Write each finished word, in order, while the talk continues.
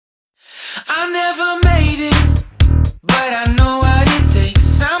but I know what it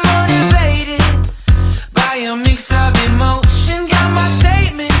takes. I'm motivated by a mix of emotion. Got my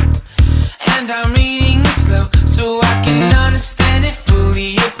statement, and I'm reading it slow so I can understand it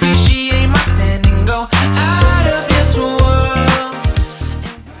fully. Appreciate my stand and go out of this world.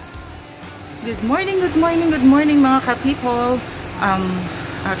 Good morning mga ka-people.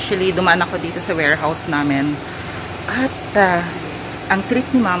 Actually, dumaan ako dito sa warehouse namin. At ang trip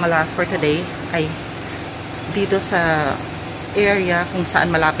ni Mamala for today ay dito sa area kung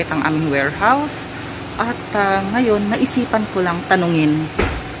saan malapit ang aming warehouse. At ngayon, naisipan ko lang tanungin,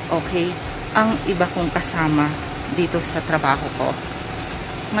 okay, ang iba kong kasama dito sa trabaho ko.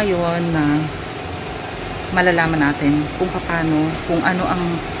 Ngayon, malalaman natin kung paano, kung ano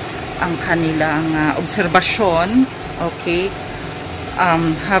ang kanilang obserbasyon, okay,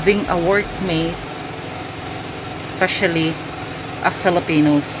 having a workmate, especially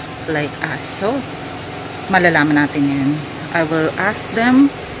Filipinos like us. So, malalaman natin yan. I will ask them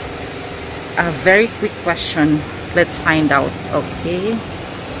a very quick question. Let's find out, okay?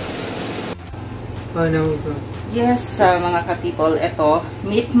 Yes, mga ka-people, eto,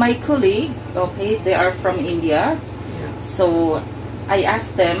 meet my colleague, okay, they are from India. So, I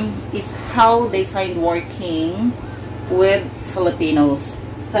asked them if how they find working with Filipinos.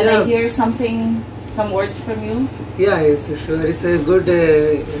 Can I hear some words from you? Yeah, yes, sure. It's a good.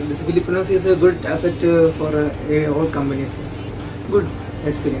 This Filipinos is a good asset for all companies. Good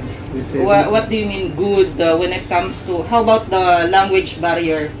experience with. What do you mean good when it comes to? How about the language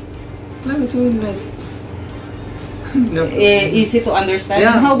barrier? Language is nice. No. Easy to understand.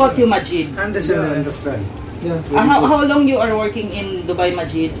 Yeah. And how about you, Majid? Understand. Yeah. How long you are working in Dubai,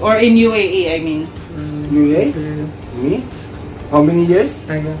 Majid, or in UAE? I mean. UAE? Me? How many years?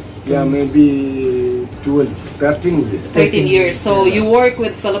 Yeah, maybe 12, 13 years. 13 years. So you work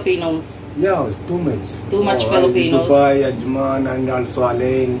with Filipinos? Yeah, too much. Too much Filipinos. Dubai, Ajman, and also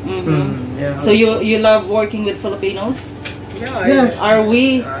Alain. Yeah. So you love working with Filipinos? Yeah. Are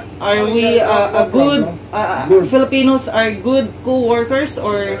we a good Filipinos are good co-workers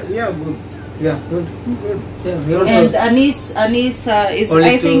or? Yeah, good. Yeah, good. Yeah, And Anis is only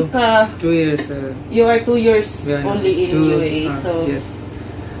I think 2 years. you are 2 years Yeah, only in UAE. So yes.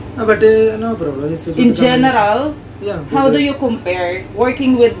 But no problem. It's a good in company. general, Yeah. how do you compare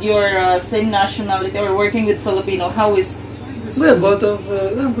working with your same nationality or working with Filipino? How is? Well, both of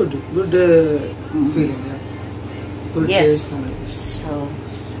good feeling. Yeah. Good Yes. taste. So,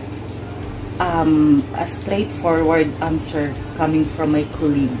 a straightforward answer coming from my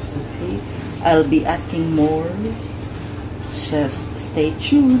colleague. Okay, I'll be asking more. Just stay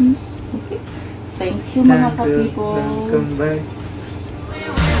tuned. Okay. Thank you, mga ka-people. Welcome back.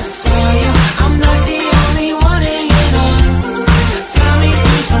 I'm not the only one hanging on. Tell me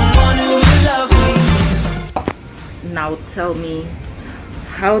to someone who will love me. Now tell me,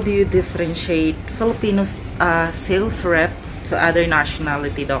 how do you differentiate Filipinos sales rep to other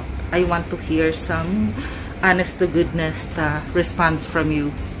nationality, Doc? I want to hear some honest to goodness response from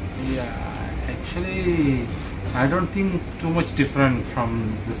you. Yeah, actually, I don't think it's too much different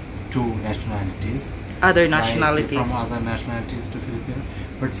from these two nationalities. Other Like nationalities. from other nationalities to Filipino.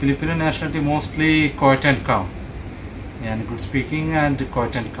 But Filipino nationality mostly quiet and calm. Yeah, and good speaking and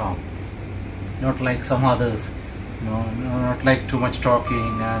quiet and calm. Not like some others. No, not like too much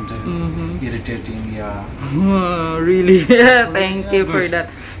talking and irritating. Yeah. Really? Thank you for good. that.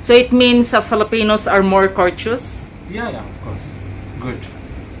 So it means Filipinos are more courteous? Yeah, of course. Good.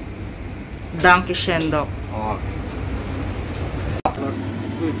 Danke schön, Doc. Oh.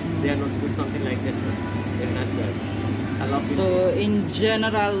 Good. They are not good, something like that. Very nice guys. I love it. So in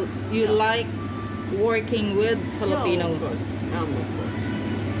general, you like working with Filipinos? Yeah, of course. Yeah, of course.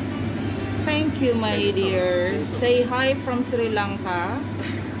 Thank you, my dear. Say hi from Sri Lanka.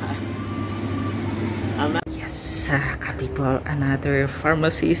 Yes, ka-people, another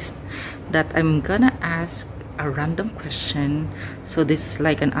pharmacist that I'm gonna ask a random question. So this is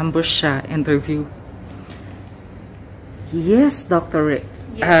like an ambush interview. Yes, Dr.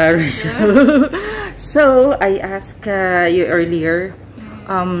 Rachel. So I asked you earlier,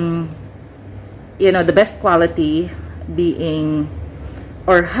 you know, the best quality being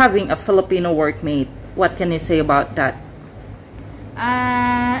or having a Filipino workmate. What can you say about that?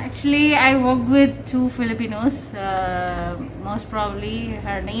 Actually, I work with 2 Filipinos. Most probably,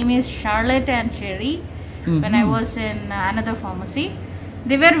 her name is Charlotte and Cherry. When I was in another pharmacy,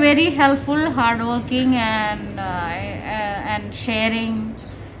 they were very helpful, hardworking, and sharing,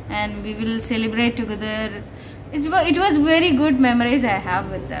 and we will celebrate together. It was very good memories I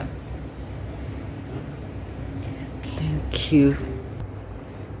have with them. Thank you.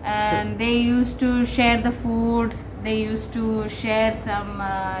 And they used to share the food they used to share some,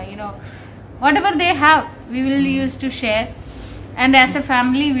 whatever they have, we will used to share. And as a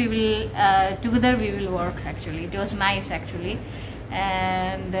family, we will together we will work. Actually, it was nice actually,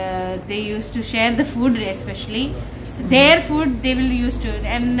 and they used to share the food, especially their food. They will used to,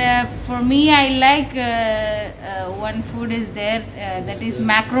 and for me, I like one food is there that is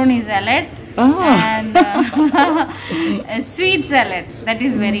macaroni salad and a sweet salad. That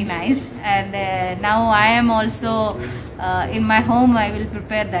is very nice. And now I am also in my home. I will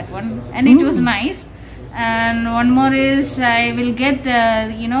prepare that one, and it was nice. And one more is I will get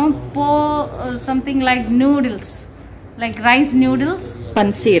something like noodles, like rice noodles,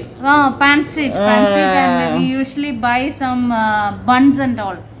 Pansit. pancit, and we usually buy some buns and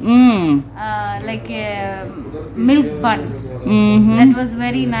all, like milk buns. That was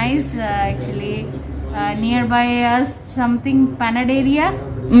very nice actually. Nearby us, something panaderia.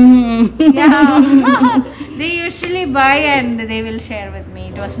 Yeah. They usually buy and they will share with me.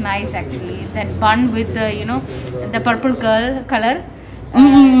 It was nice actually. That bun with the purple color,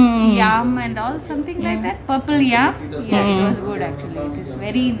 yam and all, something like that. Purple yam. Yeah, it was good actually. It is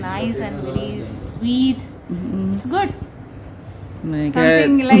very nice and very sweet. It's good.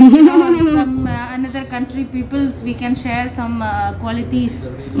 Something like some another country peoples, we can share some qualities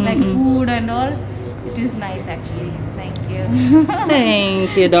like food and all. It is nice actually. Thank you.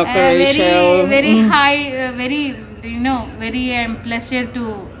 Thank you, Dr. Rachel. Very high, very pleasure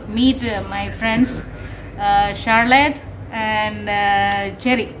to meet my friends Charlotte and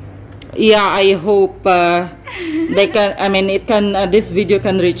Cherry. Yeah, I hope they can. I mean, it can. This video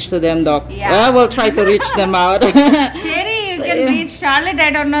can reach to them, Doc. Yeah. We'll try to reach them out. Cherry, you can reach Charlotte.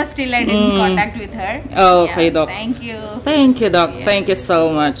 I don't know. Still, I didn't contact with her. Okay, Doc. Thank you. Thank you, Doc. Yeah. Thank you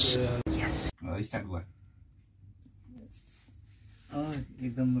so much.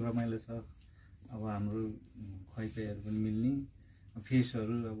 एकदम रमाइलो छ। अब हाम्रो खुवाइपाइहरु पनि मिल्ने,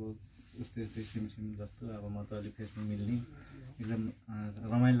 फेसहरु अब उस्तै same जस्तो, अब म त अलि फेसमा मिल्ने, एकदम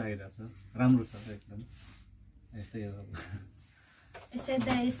रमाइलो लागिरहेछ, राम्रो छ एकदम। यस्तै हो। I said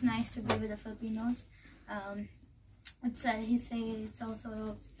that it's nice to be with the Filipinos. He said it's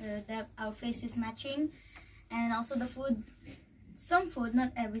also that our face is matching, and also the food. Some food,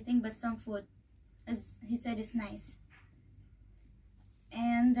 not everything, but some food, as he said, is nice.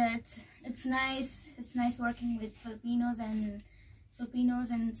 And it's nice. It's nice working with Filipinos and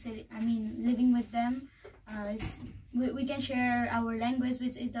I mean living with them. We can share our language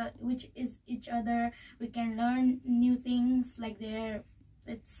which is each other. We can learn new things like there.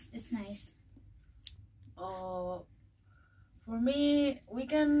 It's nice. For me, we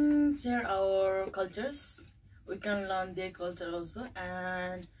can share our cultures. We can learn their culture also,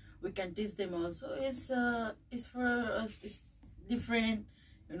 and we can teach them also. It's for us. It's different,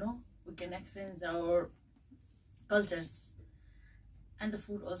 we can exchange our cultures, and the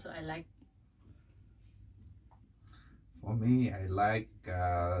food also I like. For me, I like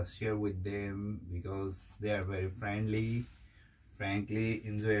share with them because they are very friendly, frankly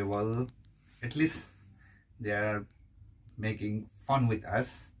enjoyable. At least they are making fun with us.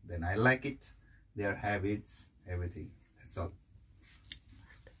 Then I like it. Their habits, everything. That's all.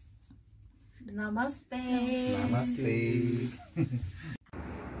 Namaste. Namaste.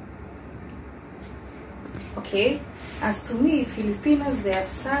 Okay, as to me, Filipinos, they are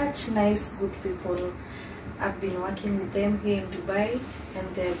such nice, good people. I've been working with them here in Dubai,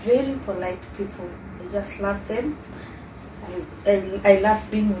 and they're very polite people. I just love them. I love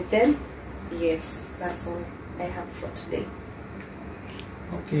being with them. Yes, that's all I have for today.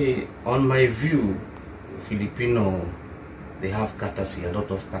 Okay, on my view, Filipino, they have courtesy, a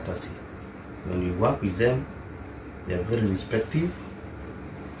lot of courtesy. When you work with them, they are very respectful.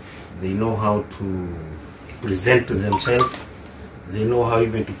 They know how to present to themselves. They know how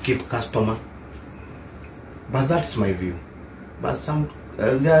even to keep customer. But that's my view. But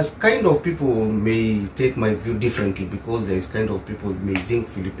there's kind of people may take my view differently, because there's kind of people may think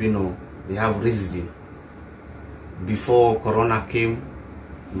Filipino, they have racism. Before Corona came,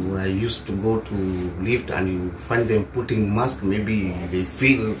 I used to go to lift and you find them putting mask. Maybe they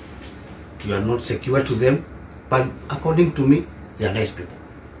feel you are not secure to them, but according to me, they are nice people.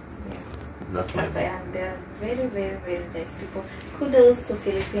 Yeah. That's my view. And they are very, very, very nice people. Kudos to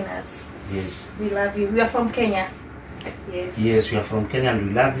Filipinas. Yes. We love you. We are from Kenya. Yes. Yes, we are from Kenya and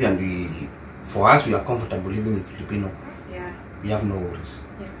we love you, and for us, we are comfortable living in Filipino. Yeah. We have no worries.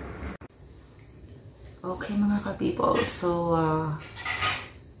 Yeah. Okay, mga ka-people. So,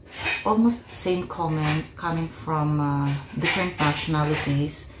 almost same comment coming from different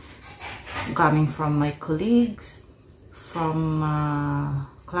nationalities, coming from my colleagues, from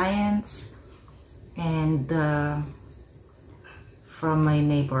clients, and from my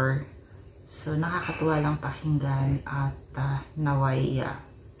neighbor. So, nakakatuwa lang pakinggan at naway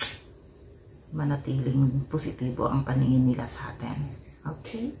manatiling positibo ang paningin nila sa atin.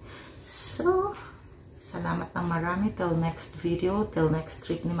 Okay? So, salamat ng marami. Till next video, till next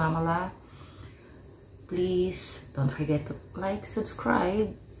trip ni Mamala. Please, don't forget to like,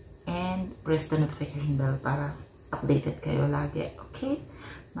 subscribe, and press the notification bell para updated kayo lagi. Okay?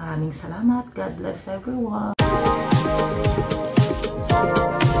 Maraming salamat. God bless everyone.